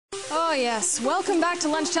Oh, yes. Welcome back to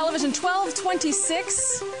Lunch Television,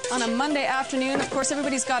 12:26 on a Monday afternoon. Of course,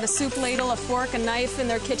 everybody's got a soup ladle, a fork, a knife in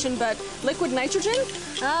their kitchen, but liquid nitrogen?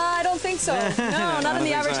 I don't think so. No, not in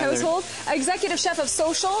the average household. Executive Chef of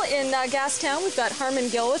Social in Gastown. We've got Harmon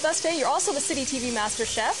Gill with us today. You're also the City TV Master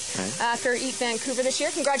Chef after Eat Vancouver this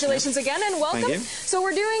year. Congratulations again and welcome. Thank you. So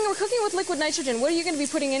we're cooking with liquid nitrogen. What are you going to be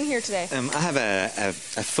putting in here today? I have a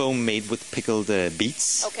foam made with pickled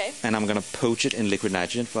beets. Okay. And I'm going to poach it in liquid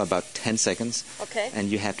nitrogen for about 10 seconds. Okay. And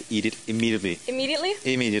you have to eat it immediately. Immediately?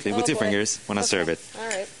 Immediately, with your fingers when I serve it. All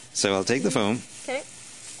right. So I'll take the foam. Okay.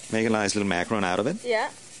 Make a nice little macaron out of it. Yeah.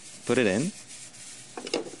 Put it in.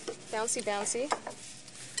 Bouncy, bouncy.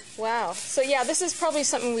 Wow. So yeah, this is probably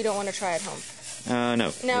something we don't want to try at home.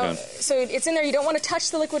 No. Now, so it's in there. You don't want to touch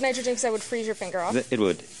the liquid nitrogen because that would freeze your finger off. It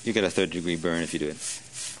would. You get a third-degree burn if you do it.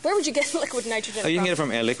 Where would you get liquid nitrogen Oh, you from? can get it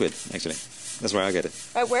from Air Liquid, actually. That's where I get it.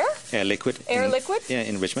 Where? Air Liquid. Air Liquid? Yeah,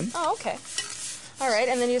 in Richmond. Oh, okay. All right,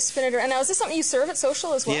 and then you spin it around. Now, is this something you serve at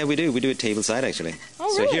Social as well? Yeah, we do. We do it tableside, actually. Oh,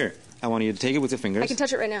 really? So here, I want you to take it with your fingers. I can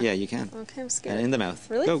touch it right now? Yeah, you can. Okay, I'm scared. And in the mouth.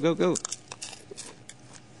 Really? Go, go, go.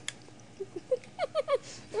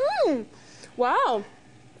 Wow.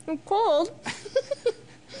 It's cold.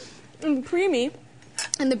 And creamy.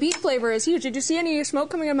 And the beet flavor is huge. Did you see any smoke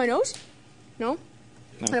coming out of my nose? No?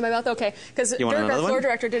 No. Out of my mouth? Okay. Because Dirk, our floor one?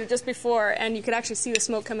 director, did it just before, and you could actually see the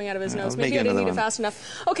smoke coming out of his nose. Maybe I didn't eat it fast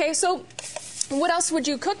enough. Okay, so what else would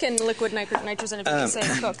you cook in liquid nitrogen if you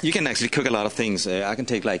say cook? You can actually cook a lot of things. I can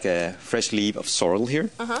take like a fresh leaf of sorrel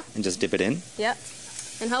here and just dip it in. Yeah.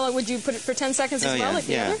 And how long would you put it for 10 seconds as well, like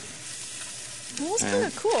the other? Well, that's kind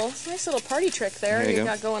of cool. It's a nice little party trick there you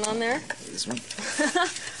got going on there. This one.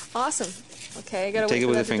 Awesome. Okay, you got to take it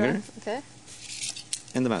with a finger. Okay.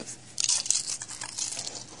 In the mouth.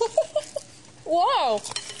 Wow.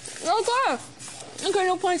 Okay. Okay,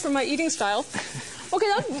 no points for my eating style. Okay,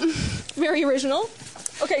 that's very original.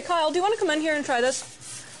 Okay, Kyle, do you want to come in here and try this?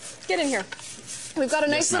 Get in here. We've got a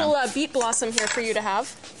nice little beet blossom here for you to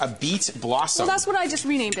have. A beet blossom? Well, that's what I just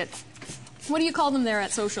renamed it. What do you call them there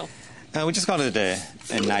at Social? We just call it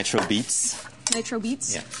nitro beets. Nitro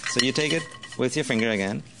beets? Yeah. So you take it with your finger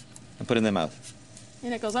again and put it in the mouth.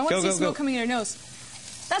 And it goes, I want to see smoke coming in your nose.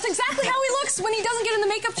 That's exactly how he looks when he doesn't get in the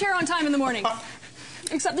makeup chair on time in the morning.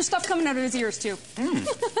 Except there's stuff coming out of his ears, too.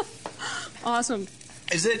 Awesome.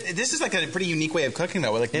 This is like a pretty unique way of cooking,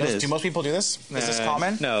 though. Like, do most people do this? Is this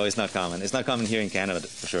common? No, it's not common. It's not common here in Canada,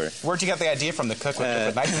 for sure. Where'd you get the idea from, the cook with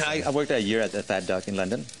liquid nitrogen? I worked a year at the Fat Duck in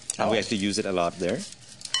London, and we actually use it a lot there.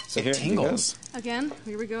 So it tingles. Again?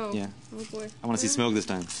 Here we go. Yeah. Oh, boy. I want to see smoke this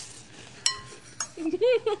time.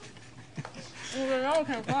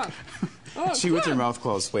 Chew with your mouth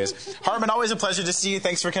closed, please. Harmon, always a pleasure to see you.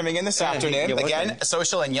 Thanks for coming in this afternoon. Again,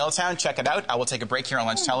 Social in Yaletown. Check it out. I will take a break here on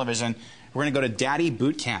Lunch Television. We're going to go to Daddy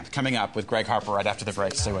Boot Camp coming up with Greg Harper right after the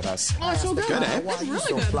break. Stay with us. Oh, it's so good. Good, eh?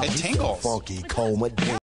 It's really good. It tingles.